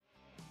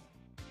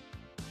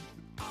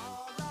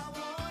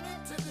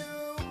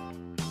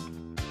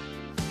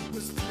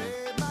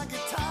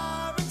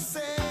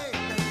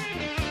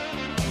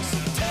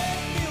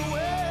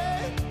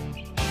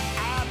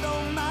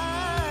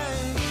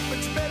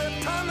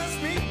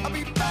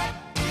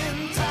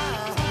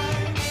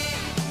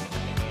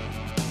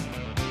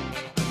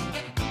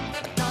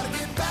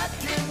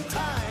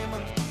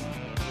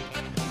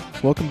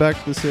Welcome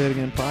back to the Say It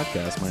Again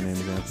podcast. My name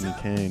is Anthony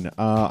Kane.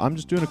 I'm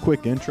just doing a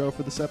quick intro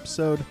for this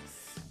episode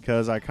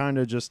because I kind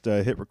of just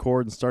hit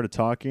record and started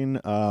talking.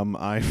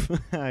 I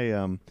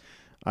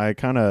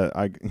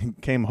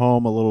came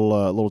home a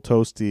little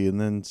toasty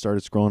and then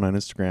started scrolling on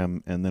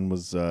Instagram and then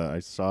I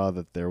saw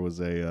that there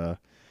was a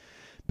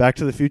Back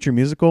to the Future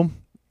musical,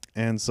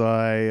 and so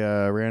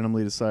I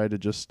randomly decided to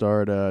just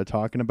start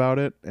talking about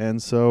it,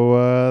 and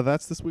so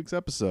that's this week's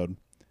episode.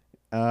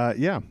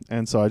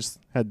 And so I just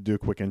had to do a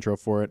quick intro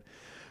for it.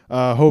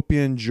 Hope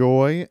you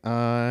enjoy,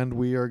 and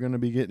we are going to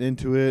be getting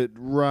into it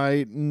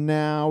right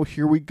now.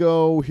 Here we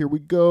go.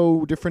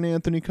 Different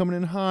Anthony coming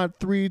in hot.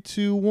 3,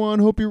 2, 1.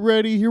 Hope you're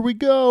ready. Here we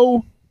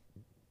go.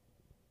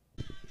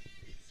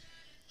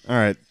 All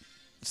right.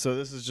 So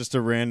this is just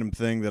a random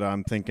thing that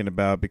I'm thinking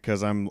about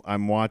because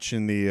I'm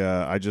watching the.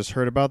 I just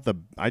heard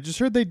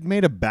they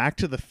made a Back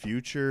to the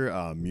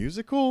Future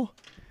musical.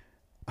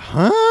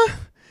 Huh?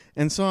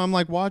 And so I'm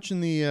like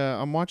watching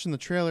the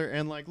trailer,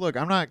 and like, look,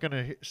 I'm not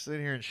gonna sit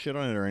here and shit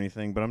on it or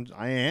anything, but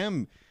I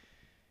am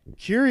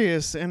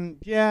curious, and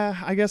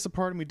yeah, I guess a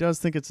part of me does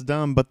think it's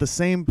dumb, but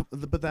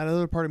that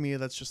other part of me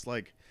that's just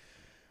like,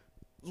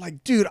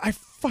 dude, I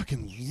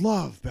fucking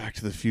love Back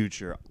to the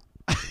Future.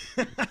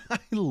 I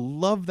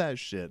love that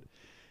shit.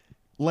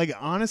 Like,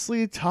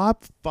 honestly,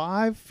 top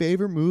 5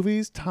 favorite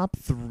movies, top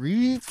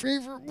 3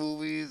 favorite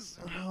movies.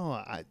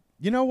 Oh,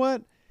 you know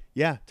what?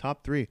 Yeah,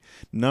 top 3.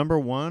 Number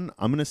 1,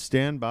 I'm going to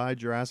stand by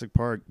Jurassic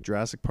Park.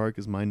 Jurassic Park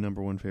is my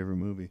number 1 favorite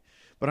movie.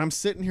 But I'm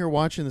sitting here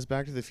watching this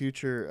Back to the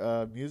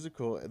Future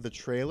musical, the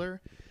trailer,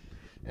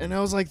 and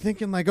I was like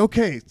thinking like,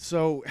 okay,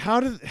 so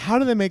how do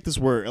they make this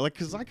work? Like,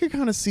 because I could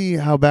kind of see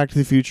how Back to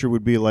the Future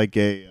would be like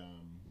a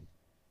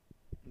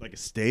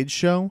stage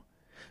show,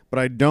 but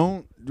I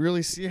don't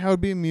really see how it'd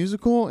be a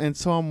musical, and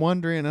so I'm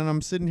wondering, and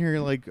I'm sitting here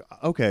like,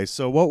 okay,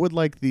 so what would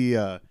like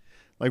the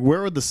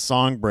where would the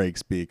song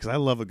breaks be? Because I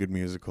love a good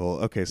musical.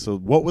 Okay, so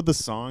what would the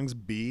songs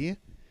be?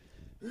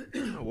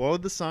 What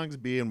would the songs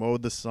be, and what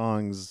would the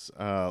songs,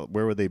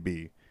 where would they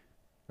be?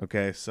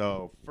 Okay,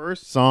 so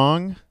first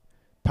song,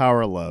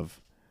 Power of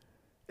Love.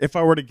 If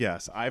I were to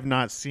guess, I've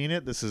not seen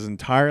it. This is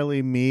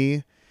entirely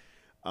me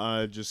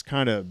just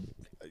kind of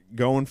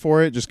going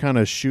for it, just kind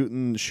of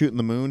shooting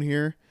the moon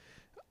here.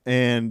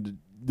 And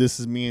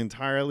this is me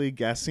entirely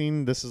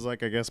guessing. This is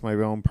like, I guess, my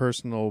own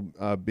personal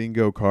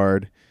bingo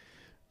card,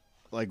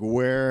 like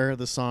where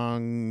the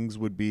songs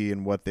would be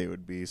and what they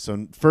would be.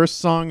 So first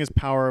song is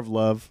Power of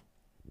Love.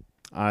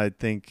 I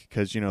think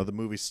because, the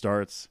movie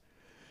starts.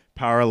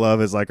 Power of Love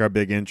is like our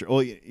big intro.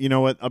 Well, you know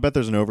what? I bet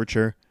there's an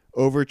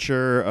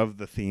overture of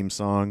the theme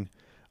song.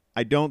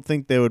 I don't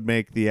think they would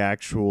make the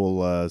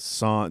actual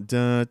song.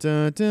 Dun,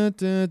 dun, dun,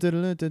 dun, dun,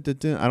 dun, dun, dun,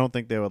 dun. I don't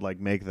think they would like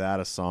make that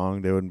a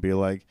song. They wouldn't be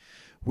like,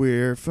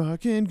 we're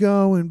fucking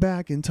going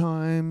back in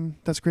time.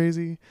 That's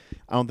crazy.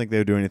 I don't think they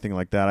would do anything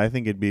like that. I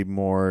think it'd be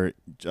more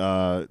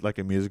like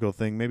a musical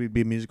thing. Maybe it'd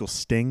be a musical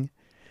sting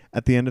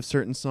at the end of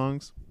certain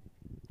songs.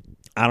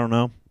 I don't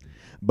know.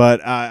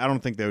 But I don't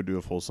think they would do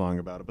a full song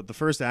about it. But the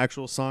first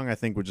actual song, I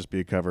think, would just be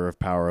a cover of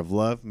Power of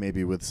Love,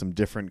 maybe with some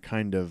different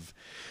kind of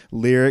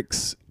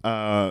lyrics,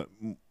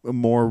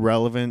 more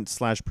relevant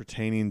 /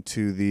 pertaining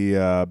to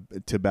the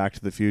to Back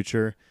to the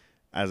Future,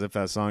 as if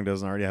that song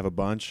doesn't already have a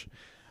bunch.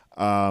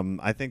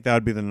 I think that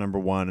would be the number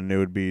 1, and it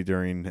would be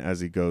as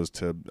he goes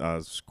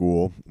to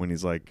school when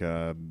he's like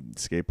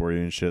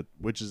skateboarding and shit,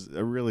 which is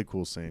a really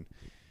cool scene.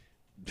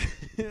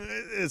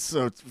 It's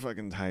so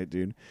fucking tight,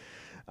 dude.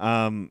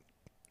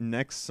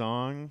 Next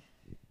song.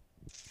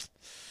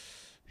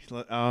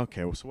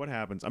 Okay, so what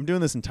happens? I'm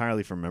doing this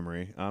entirely from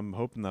memory. I'm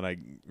hoping that I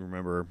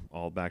remember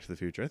all Back to the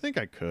Future. I think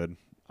I could.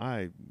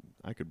 I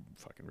could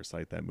fucking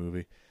recite that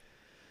movie.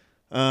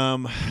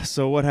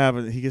 So what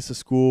happens? He gets to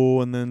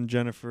school, and then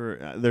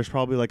Jennifer. There's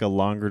probably like a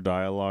longer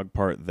dialogue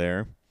part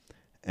there,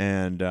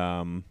 and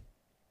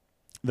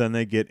then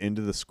they get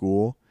into the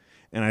school,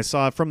 and I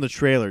saw from the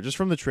trailer. Just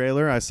from the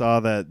trailer, I saw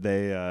that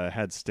they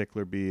had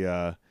Stickler be.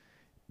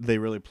 They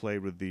really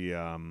played with the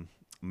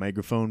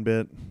megaphone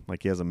bit,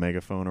 like he has a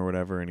megaphone or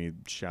whatever, and he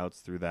shouts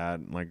through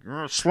that, like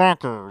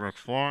Slonker,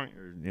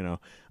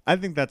 I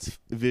think that's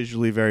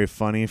visually very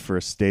funny for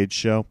a stage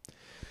show.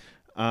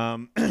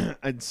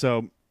 And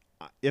so,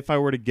 if I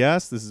were to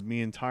guess, this is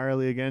me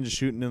entirely again, just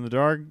shooting in the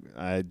dark.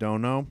 I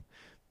don't know,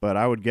 but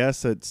I would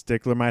guess that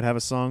Stickler might have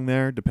a song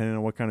there, depending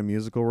on what kind of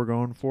musical we're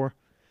going for.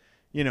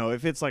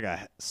 If it's like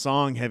a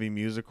song-heavy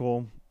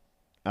musical.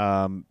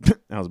 I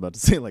was about to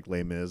say like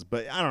Les Mis,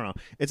 but I don't know.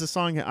 It's a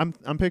song.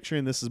 I'm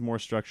picturing this is more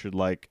structured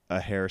like a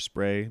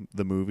Hairspray,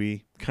 the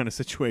movie kind of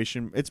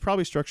situation. It's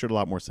probably structured a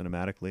lot more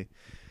cinematically.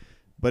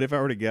 But if I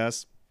were to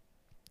guess,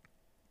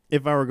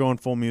 if I were going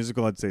full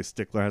musical, I'd say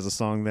Stickler has a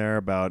song there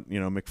about,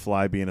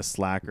 McFly being a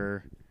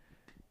slacker.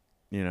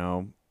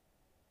 Man,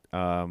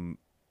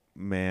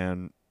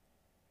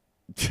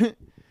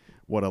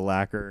 what a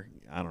lacquer.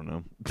 I don't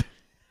know.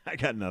 I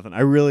got nothing.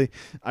 I really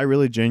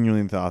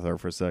genuinely thought there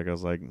for a sec. I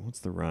was like, what's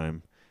the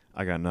rhyme?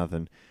 I got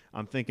nothing.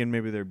 I'm thinking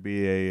maybe there'd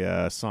be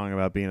a song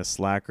about being a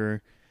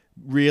slacker,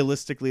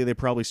 realistically, they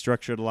probably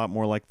structured a lot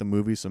more like the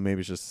movie, so maybe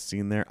it's just a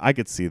scene there. I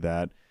could see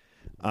that.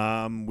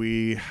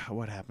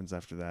 What happens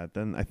after that?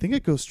 Then I think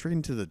it goes straight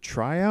into the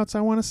tryouts.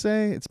 I want to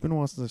say it's been a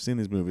while since I've seen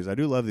these movies. I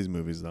do love these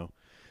movies though.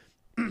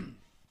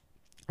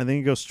 I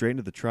think it goes straight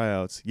into the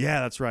tryouts. Yeah,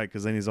 that's right.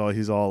 Because then he's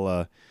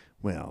all,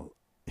 well,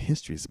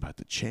 history is about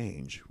to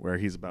change. Where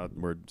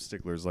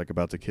Stigler's like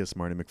about to kiss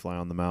Marty McFly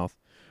on the mouth,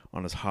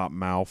 on his hot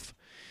mouth.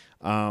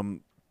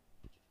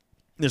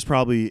 There's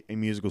probably a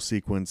musical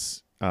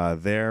sequence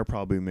there.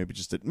 Probably maybe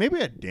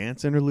a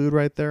dance interlude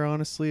right there.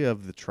 Honestly,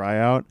 of the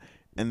tryout.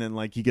 And then,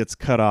 like, he gets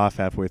cut off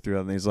halfway through,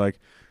 and he's like,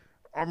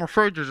 I'm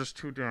afraid you're just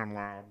too damn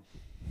loud.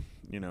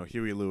 You know,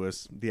 Huey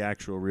Lewis, the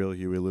actual real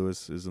Huey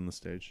Lewis, is in the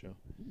stage show.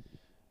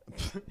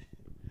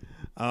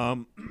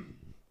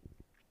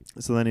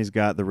 So then he's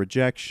got the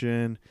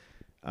rejection,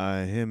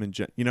 him and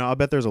I'll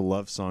bet there's a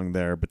love song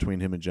there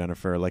between him and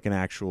Jennifer, like an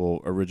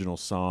actual original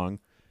song.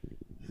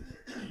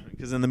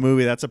 Because in the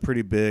movie, that's a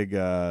pretty big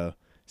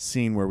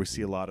scene where we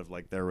see a lot of,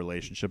 like, their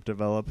relationship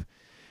develop.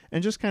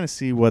 And just kind of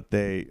see that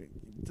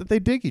they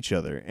dig each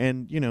other.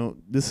 And,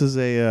 this is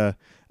a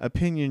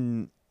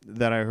opinion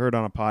that I heard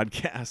on a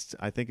podcast.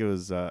 I think it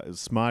was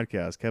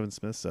Smodcast. Kevin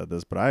Smith said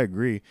this, but I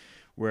agree.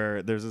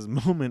 Where there's this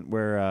moment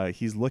where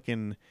he's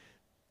looking,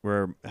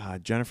 where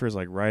Jennifer's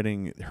like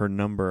writing her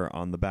number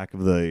on the back of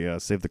the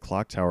Save the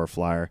Clock Tower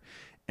flyer.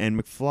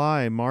 And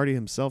Marty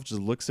himself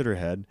just looks at her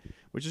head,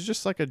 which is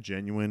just like a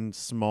genuine,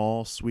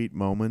 small, sweet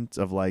moment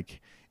of like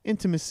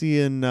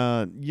intimacy and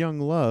young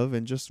love,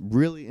 and just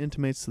really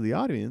intimates to the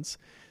audience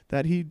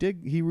that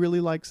he really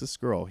likes this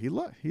girl. He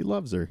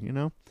loves her,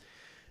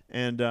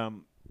 and I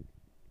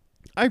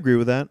agree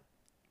with that.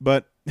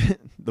 But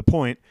the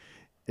point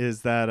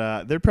is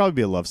that there'd probably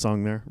be a love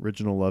song there,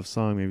 original love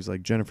song. Maybe it's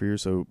like, Jennifer, you're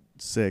so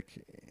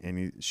sick,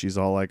 and she's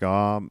all like,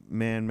 oh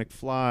man,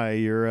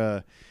 McFly,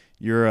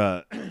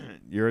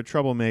 you're a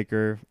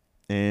troublemaker,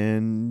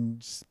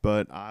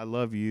 but I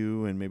love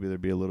you. And maybe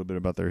there'd be a little bit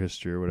about their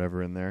history or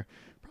whatever in there.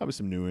 Probably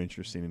some new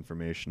interesting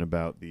information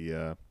about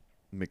the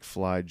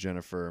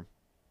McFly-Jennifer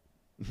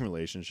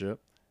relationship.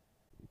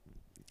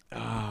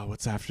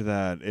 What's after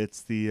that?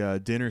 It's the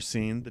dinner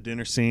scene. The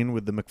dinner scene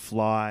with the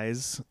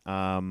McFlys.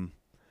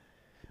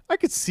 I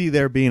could see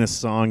there being a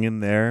song in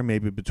there,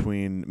 maybe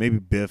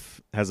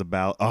Biff has a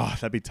ballad. Oh,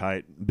 that'd be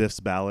tight. Biff's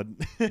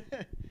ballad.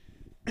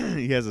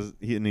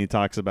 He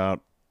talks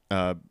about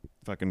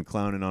fucking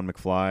clowning on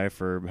McFly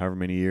for however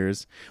many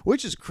years,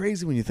 which is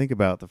crazy when you think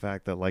about the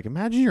fact that, like,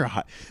 imagine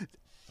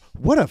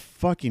what a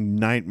fucking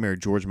nightmare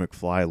George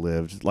McFly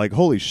lived. Like,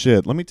 holy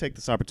shit. Let me take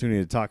this opportunity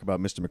to talk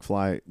about Mr.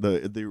 McFly,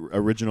 the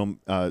original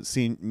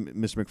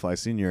Mr. McFly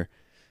Sr.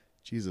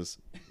 Jesus.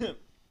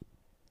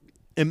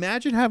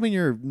 Imagine having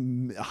your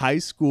high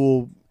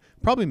school,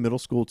 probably middle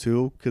school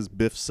too, because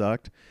Biff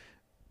sucked,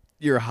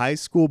 your high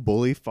school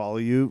bully follow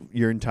you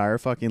your entire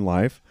fucking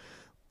life.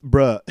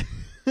 Bruh.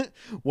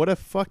 What a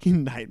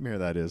fucking nightmare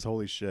that is.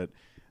 Holy shit.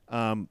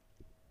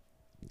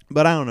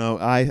 But I don't know.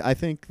 I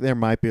think there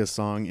might be a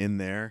song in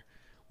there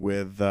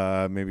with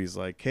maybe he's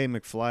like, hey,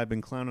 McFly, I've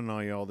been clowning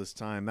on you all this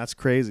time. That's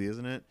crazy,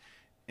 isn't it?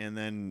 And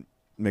then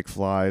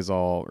McFly's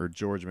all, or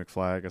George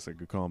McFly, I guess I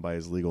could call him by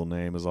his legal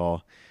name, is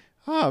all,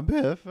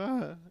 Biff.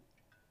 I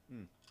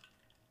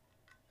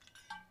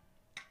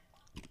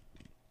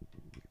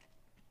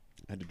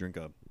had to drink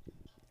a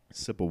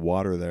sip of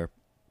water there.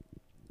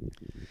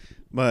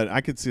 But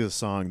I could see a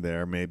song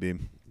there, maybe.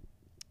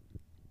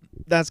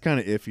 That's kind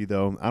of iffy,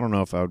 though. I don't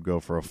know if I would go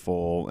for I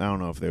don't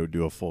know if they would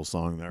do a full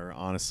song there,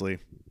 honestly.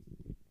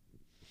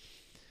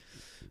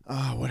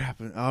 What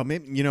happened? Oh,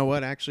 maybe, you know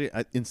what? Actually,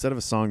 instead of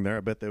a song there,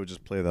 I bet they would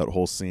just play that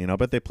whole scene. I'll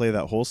bet they play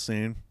that whole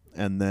scene,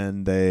 and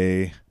then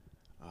they,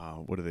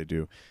 what do they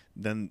do?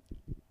 Then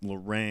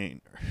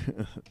Lorraine,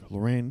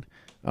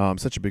 I'm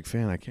such a big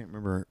fan. I can't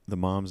remember the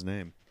mom's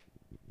name.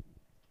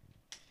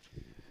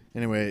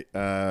 Anyway,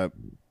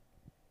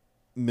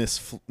 Miss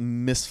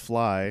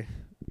Fly,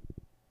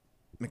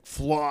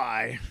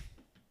 McFly.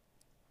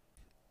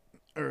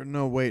 Or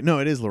no, wait, no,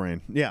 it is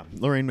Lorraine. Yeah,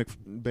 Lorraine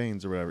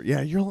McBaines or whatever.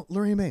 Yeah, you're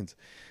Lorraine Baines.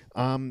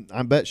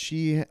 I bet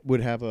she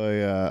would have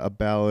a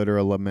ballad or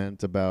a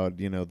lament about,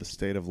 the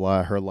state of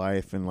her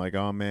life, and like,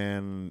 oh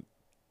man,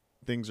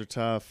 things are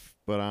tough,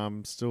 but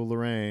I'm still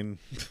Lorraine.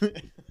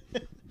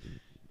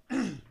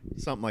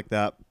 Something like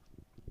that.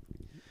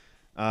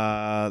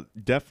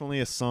 Definitely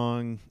a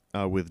song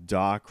with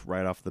Doc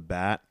right off the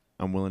bat.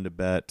 I'm willing to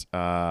bet.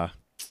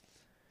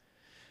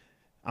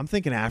 I'm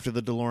thinking after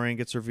the DeLorean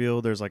gets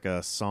revealed, there's like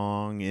a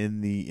song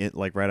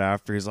like right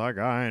after he's like,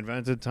 I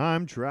invented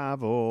time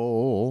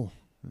travel.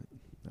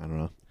 I don't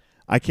know.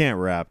 I can't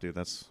rap, dude.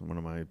 That's one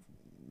of my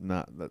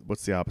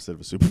what's the opposite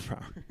of a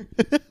superpower?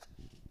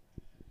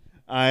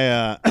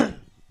 I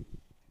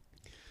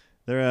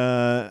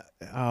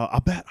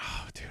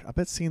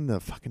bet seeing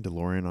the fucking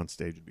DeLorean on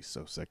stage would be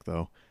so sick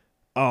though.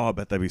 Oh, I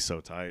bet that'd be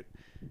so tight.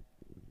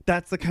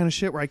 That's the kind of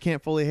shit where I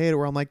can't fully hate it,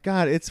 where I'm like,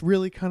 God, it's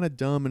really kind of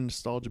dumb and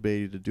nostalgia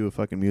baity to do a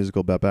fucking musical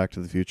about Back to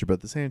the Future. But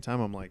at the same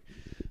time, I'm like,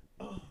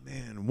 oh,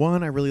 man.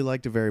 One, I really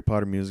liked a Harry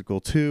Potter musical.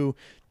 Two,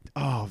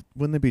 Oh,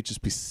 wouldn't it be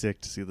just be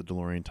sick to see the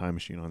DeLorean time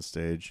machine on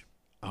stage?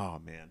 Oh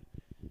man,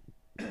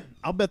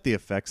 I'll bet the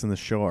effects in the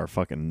show are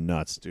fucking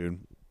nuts, dude.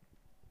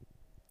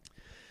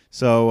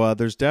 So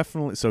there's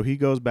definitely he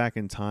goes back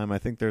in time. I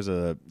think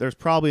there's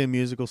probably a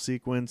musical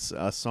sequence,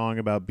 a song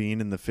about being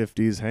in the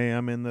 50s. Hey,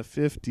 I'm in the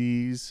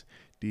 50s.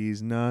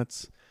 These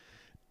nuts.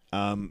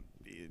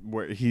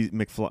 Where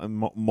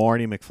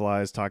Marty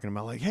McFly is talking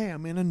about like, hey,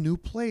 I'm in a new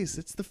place.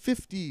 It's the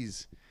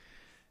 50s.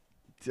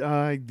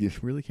 I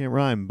really can't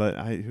rhyme, but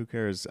who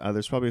cares?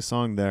 There's probably a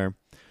song there.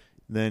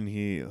 Then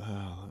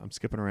I'm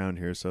skipping around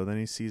here. So then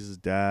he sees his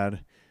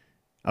dad.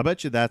 I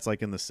bet you that's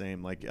like in the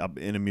same, like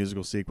in a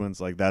musical sequence,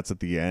 like that's at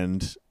the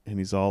end, and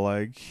he's all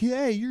like,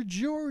 "Hey, you're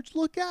George,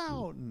 look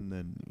out!" And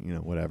then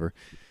whatever.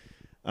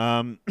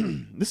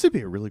 This would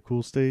be a really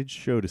cool stage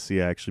show to see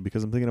actually,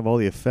 because I'm thinking of all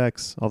the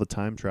effects, all the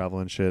time travel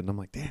and shit, and I'm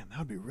like, damn,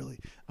 I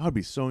would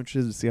be so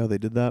interested to see how they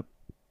did that.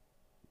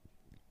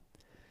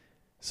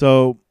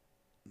 So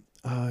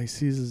he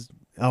sees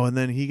and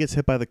then he gets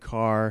hit by the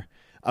car.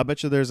 I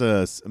bet you there's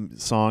a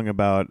song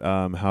about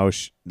how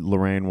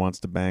Lorraine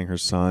wants to bang her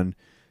son,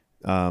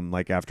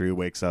 like after he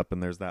wakes up,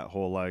 and there's that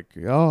whole like,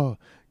 oh,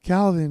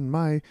 Calvin,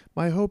 my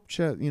hope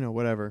chest,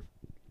 whatever.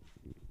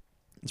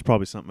 It's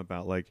probably something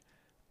about like,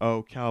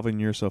 oh, Calvin,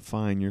 you're so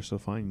fine,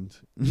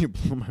 you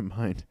blow my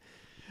mind.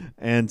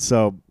 And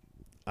so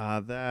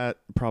that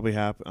probably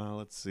happened.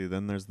 Let's see.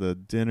 Then there's the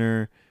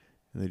dinner,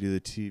 and they do the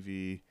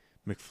TV.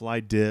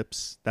 McFly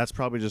dips. That's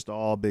probably just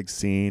all a big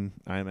scene,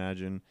 I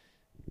imagine.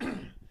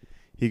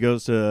 He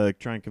goes to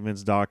try and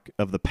convince Doc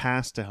of the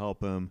past to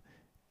help him.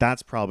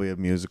 That's probably a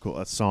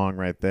song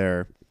right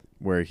there,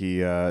 where he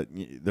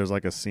there's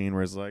like a scene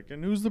where it's like,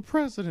 and who's the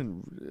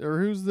president,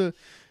 or who's the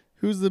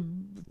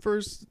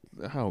first?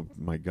 Oh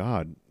my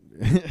God,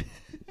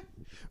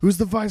 who's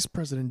the vice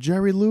president?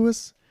 Jerry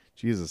Lewis.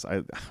 Jesus,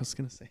 I was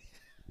gonna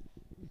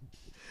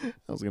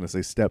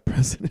say step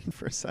president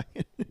for a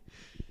second.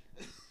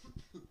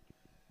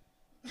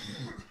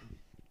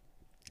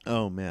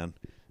 Oh man.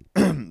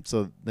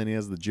 So then he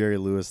has the Jerry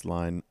Lewis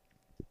line,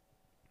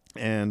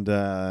 and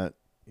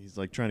he's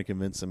like trying to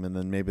convince him, and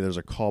then maybe there's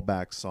a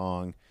callback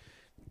song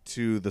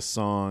to the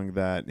song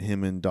that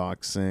him and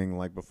Doc sing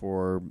like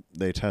before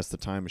they test the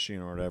time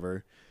machine or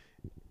whatever.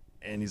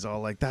 And he's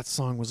all like, that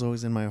song was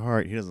always in my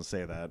heart. He doesn't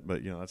say that,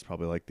 but that's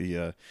probably like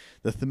the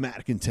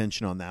thematic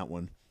intention on that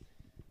one.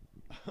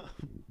 And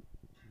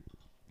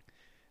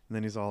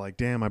then he's all like,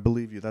 damn, I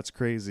believe you. That's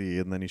crazy.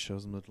 And then he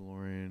shows him the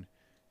DeLorean.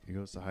 He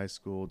goes to high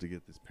school to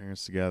get his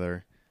parents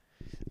together.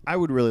 I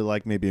would really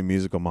like maybe a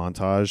musical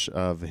montage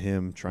of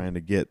him trying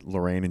to get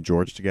Lorraine and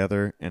George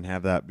together and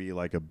have that be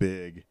like a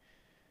big,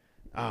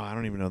 I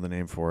don't even know the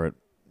name for it.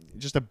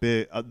 Just a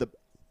big,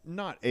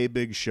 not a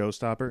big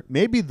showstopper.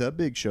 Maybe the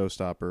big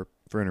showstopper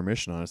for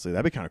intermission, honestly.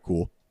 That'd be kind of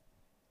cool.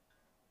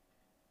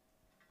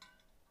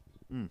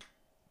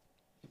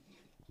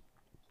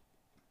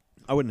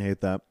 I wouldn't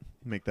hate that.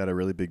 Make that a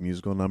really big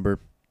musical number.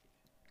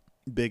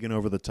 Big and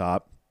over the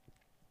top.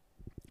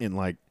 In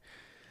like,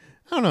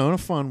 I don't know, in a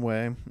fun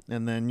way.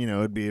 And then,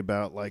 it'd be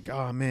about like,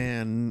 oh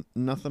man,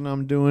 nothing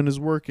I'm doing is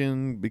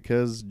working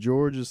because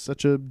George is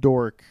such a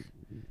dork.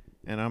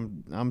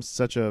 And I'm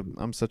such a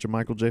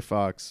Michael J.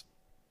 Fox.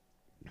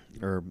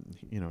 Or,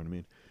 you know what I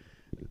mean.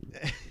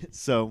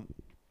 So,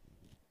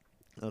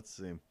 let's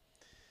see.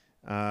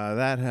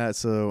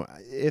 So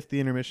if the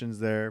intermission's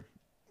there,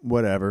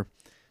 whatever.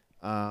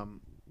 I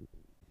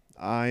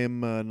am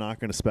not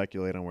going to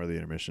speculate on where the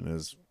intermission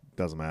is.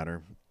 Doesn't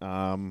matter.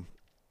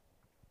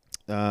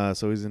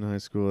 So he's in high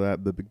school.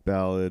 The big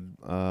ballad.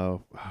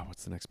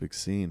 What's the next big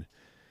scene?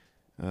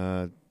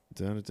 Wow.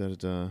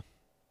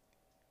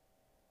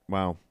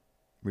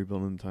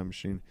 Rebuilding the time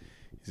machine.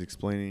 He's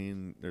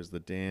explaining. There's the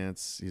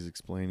dance. He's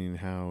explaining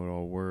how it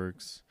all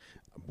works.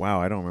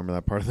 Wow, I don't remember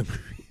that part of the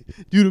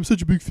movie. Dude, I'm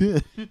such a big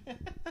fan.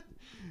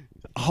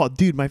 Oh,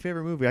 dude, my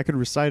favorite movie. I could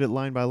recite it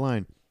line by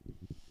line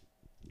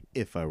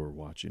if I were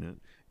watching it.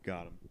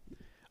 Got him.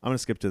 I'm gonna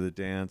skip to the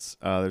dance.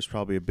 There's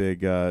probably a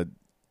big.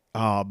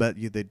 I bet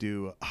they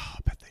do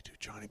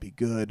Johnny Be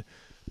Good.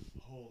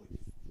 Holy.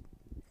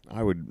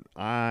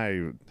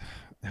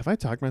 Have I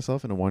talked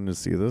myself into wanting to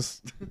see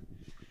this?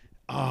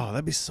 Oh,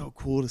 that'd be so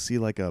cool to see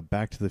like a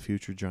Back to the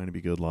Future Johnny Be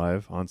Good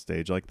live on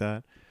stage like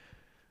that.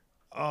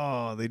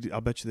 Oh, they do.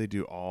 I'll bet you they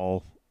do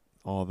all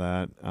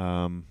that.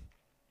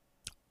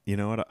 You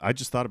know what? I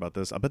just thought about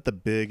this. I bet the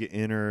big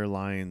inner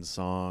line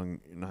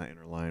song, not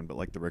inner line, but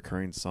like the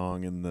recurring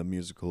song in the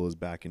musical is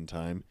Back in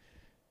Time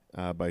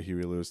by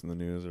Huey Lewis and the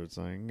News, or it's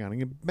like, gotta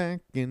get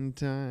back in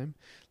time.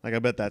 Like, I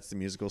bet that's the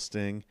musical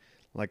sting.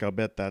 Like, I'll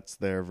bet that's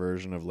their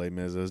version of Les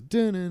Mis's.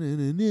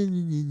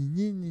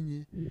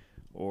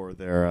 Or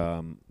their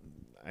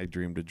I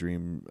Dreamed a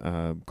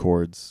Dream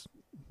chords.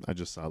 I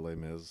just saw Les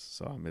Mis,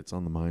 so it's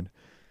on the mind.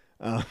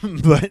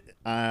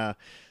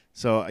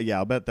 So, yeah,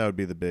 I'll bet that would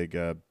be the big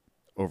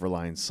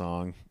overlying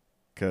song,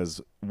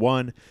 because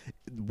one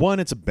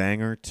it's a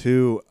banger.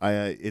 Two,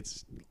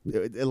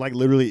 it like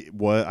literally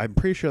was. I'm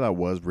pretty sure that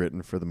was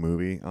written for the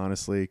movie,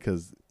 honestly,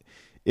 because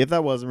If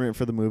that wasn't written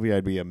for the movie,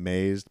 I'd be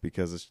amazed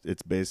because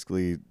it's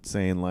basically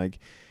saying like,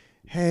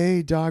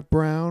 "Hey, Doc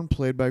Brown,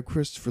 played by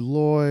Christopher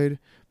Lloyd.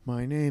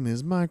 My name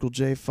is Michael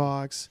J.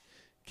 Fox.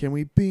 Can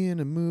we be in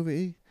a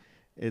movie?"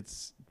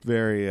 It's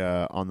very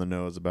on the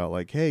nose about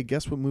like, "Hey,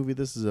 guess what movie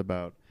this is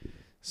about?"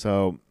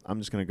 So I'm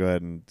just gonna go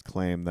ahead and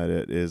claim that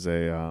it is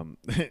a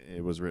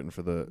it was written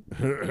for the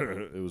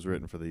it was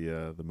written for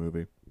the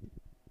movie.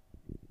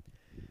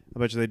 I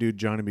bet you they do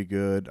Johnny Be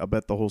Good. I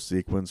bet the whole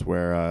sequence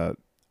where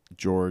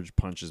George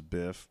punches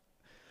Biff.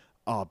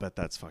 Oh, I bet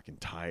that's fucking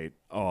tight.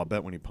 Oh, I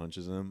bet when he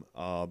punches him.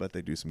 Oh, I bet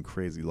they do some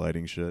crazy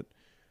lighting shit.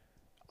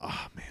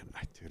 Oh man,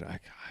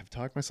 I've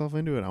talked myself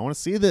into it. I want to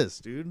see this,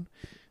 dude.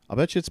 I'll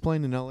bet you it's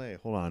playing in L.A.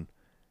 Hold on.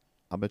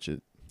 I'll bet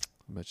you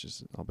this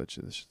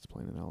shit's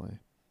playing in L.A.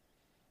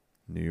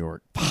 New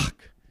York.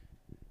 Fuck.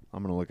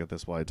 I'm gonna look at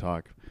this while I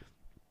talk.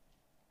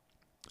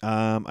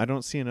 I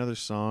don't see another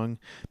song.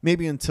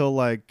 Maybe until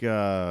like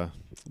the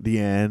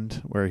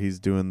end where he's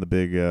doing the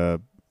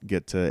big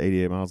get to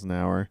 88 miles an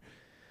hour.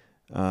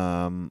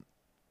 Where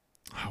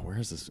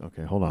is this?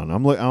 Okay, hold on.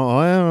 Hold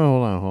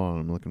on.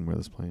 I'm looking where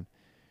this is playing.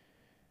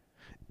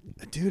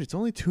 Dude, it's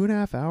only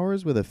 2.5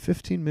 hours with a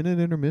 15-minute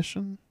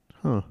intermission?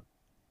 Huh.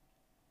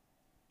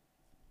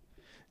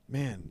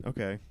 Man,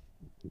 okay.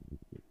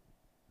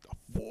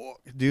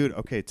 Dude,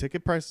 okay,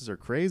 ticket prices are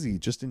crazy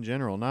just in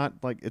general. Not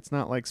like it's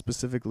not like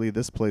specifically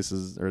this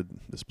fucking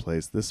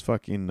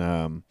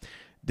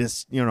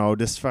this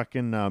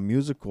fucking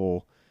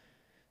musical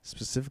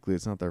specifically.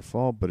 It's not their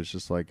fault, but it's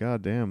just like,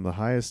 god damn, the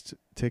highest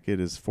ticket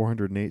is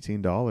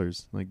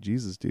 $418. Like,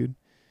 Jesus, dude.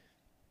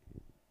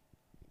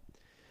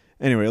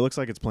 Anyway, it looks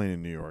like it's playing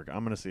in New York.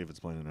 I'm gonna see if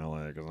it's playing in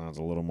LA because that's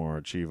a little more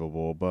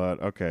achievable.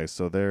 But okay,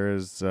 so there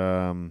is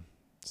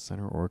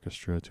Center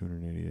Orchestra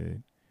 288.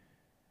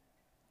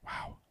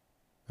 Wow.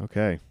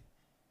 Okay.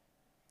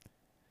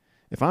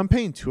 If I'm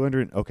paying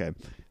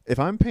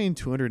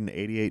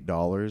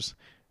 $288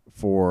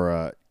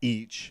 for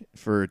each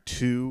for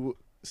 2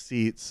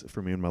 seats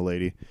for me and my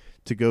lady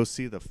to go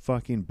see the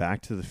fucking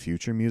Back to the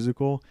Future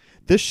musical,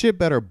 this shit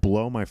better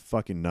blow my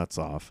fucking nuts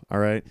off. All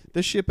right,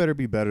 this shit better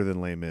be better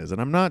than Les Mis, and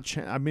I'm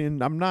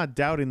not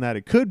doubting that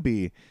it could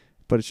be,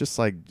 but it's just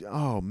like,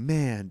 oh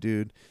man,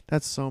 dude,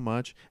 that's so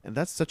much, and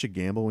that's such a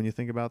gamble when you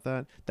think about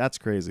that. That's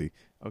crazy.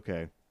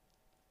 Okay.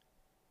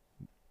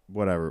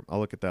 Whatever. I'll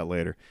look at that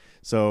later.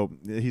 So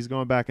he's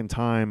going back in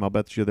time. I'll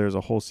bet you there's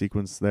a whole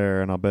sequence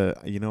there, and I'll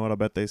bet, you know what? I'll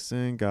bet they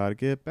sing "Gotta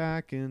Get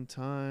Back in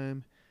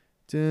Time."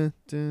 Dun,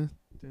 dun,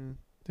 dun,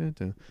 dun,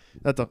 dun.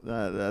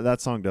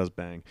 That song does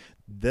bang.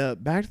 The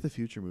Back to the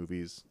Future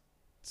movies,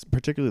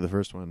 particularly the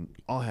first one,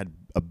 all had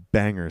a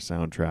banger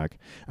soundtrack.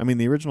 I mean,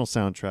 the original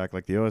soundtrack,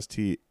 like the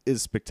OST,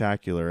 is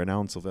spectacular, and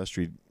Alan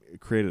Silvestri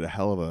created a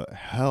hell of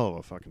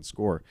a fucking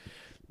score.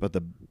 But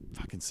the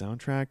fucking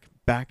soundtrack,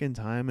 Back in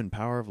Time and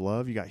Power of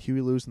Love, you got Huey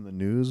Lewis and the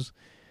News.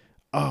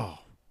 Oh,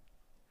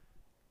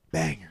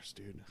 bangers,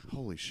 dude.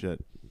 Holy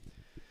shit.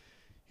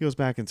 He goes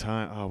back in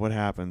time. Oh, what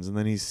happens? And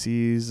then he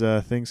sees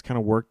things kind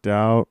of worked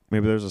out.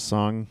 Maybe there's a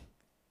song.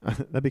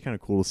 That'd be kind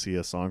of cool to see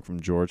a song from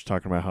George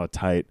talking about how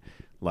tight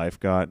life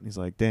got. He's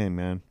like, dang,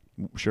 man,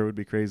 sure would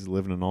be crazy to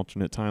live in an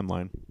alternate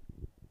timeline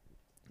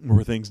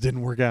where things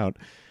didn't work out.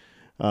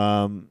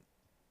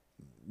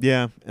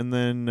 Yeah, and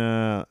then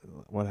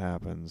what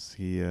happens?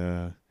 He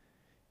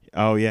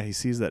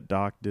sees that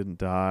Doc didn't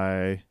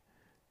die.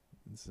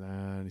 It's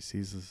sad. He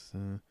sees this.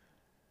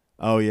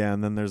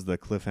 And then there's the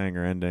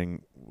cliffhanger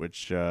ending,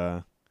 which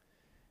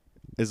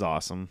is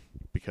awesome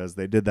because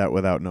they did that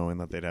without knowing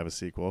that they'd have a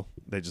sequel.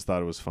 They just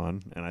thought it was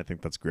fun, and I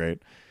think that's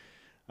great.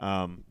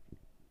 I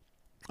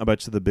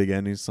bet you the big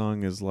ending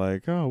song is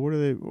like, oh, what are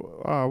they?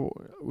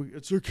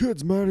 It's your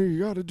kids, Matty. You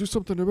got to do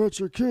something about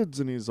your kids.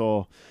 And he's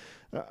all,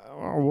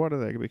 what are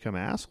they? Become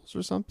assholes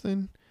or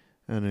something?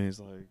 And then he's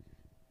like,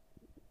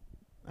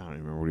 I don't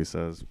even remember what he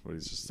says, but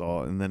he's just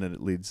all, and then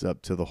it leads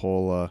up to the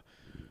whole,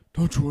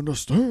 don't you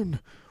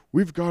understand?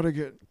 We've got to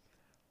get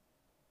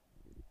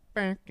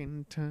back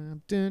in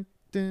time. Dun,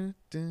 dun,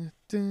 dun,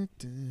 dun,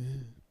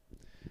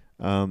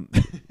 dun.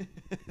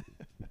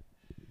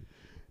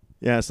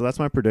 Yeah, so that's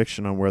my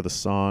prediction on where the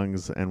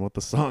songs and what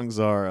the songs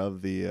are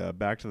of the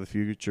Back to the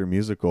Future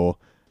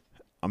musical.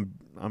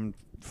 I'm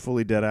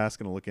fully dead ass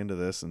gonna look into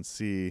this and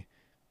see.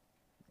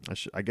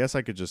 I guess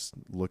I could just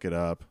look it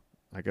up.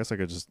 I guess I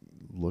could just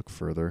look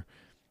further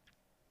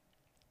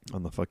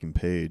on the fucking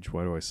page.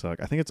 Why do I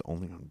suck? I think it's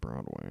only on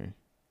Broadway.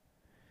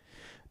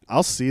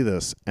 I'll see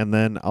this, and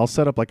then I'll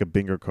set up like a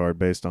bingo card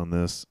based on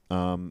this.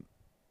 A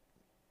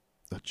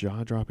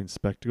jaw-dropping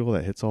spectacle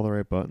that hits all the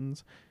right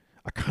buttons.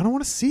 I kind of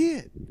want to see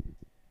it.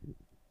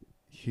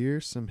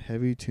 Hear some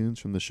heavy tunes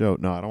from the show.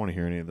 No, I don't want to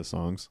hear any of the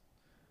songs.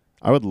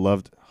 I would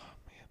love to. Oh,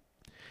 man.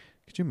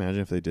 Could you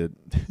imagine if they did?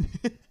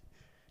 Could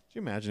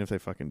you imagine if they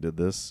fucking did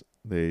this?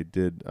 They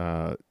did,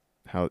 how,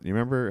 you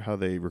remember how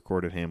they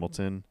recorded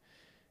Hamilton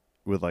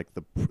with like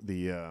the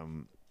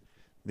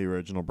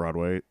original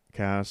Broadway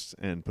cast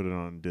and put it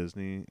on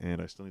Disney,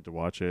 and I still need to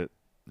watch it.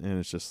 And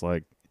it's just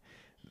like,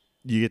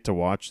 you get to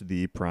watch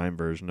the Prime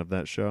version of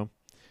that show.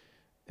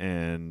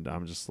 And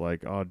I'm just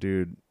like, oh,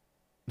 dude,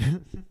 I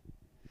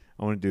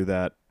want to do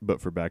that,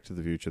 but for Back to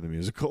the Future, the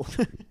musical.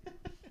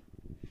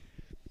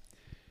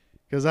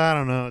 Because I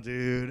don't know,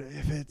 dude.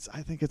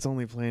 I think it's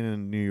only playing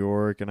in New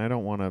York, and I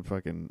don't want to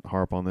fucking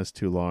harp on this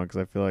too long because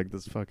I feel like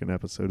this fucking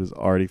episode is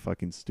already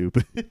fucking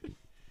stupid.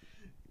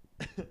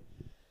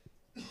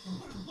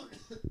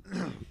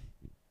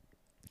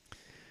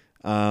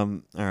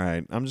 All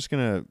right. I'm just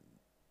gonna.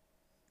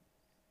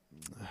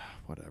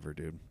 Whatever,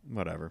 dude.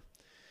 Whatever.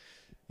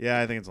 Yeah,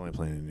 I think it's only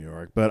playing in New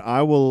York, but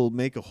I will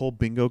make a whole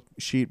bingo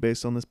sheet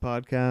based on this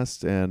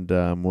podcast, and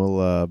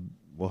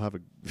we'll have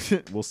a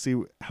we'll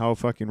see how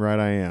fucking right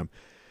I am.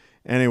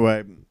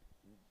 Anyway,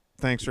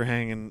 thanks for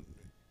hanging.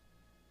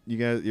 You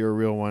guys, you're a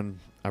real one.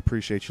 I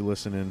appreciate you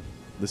listening.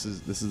 This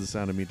is the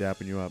sound of me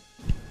dapping you up.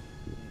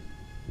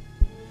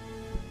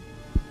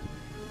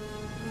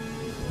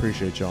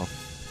 Appreciate y'all.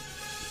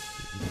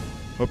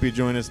 Hope you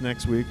join us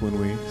next week when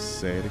we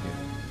say it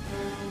again.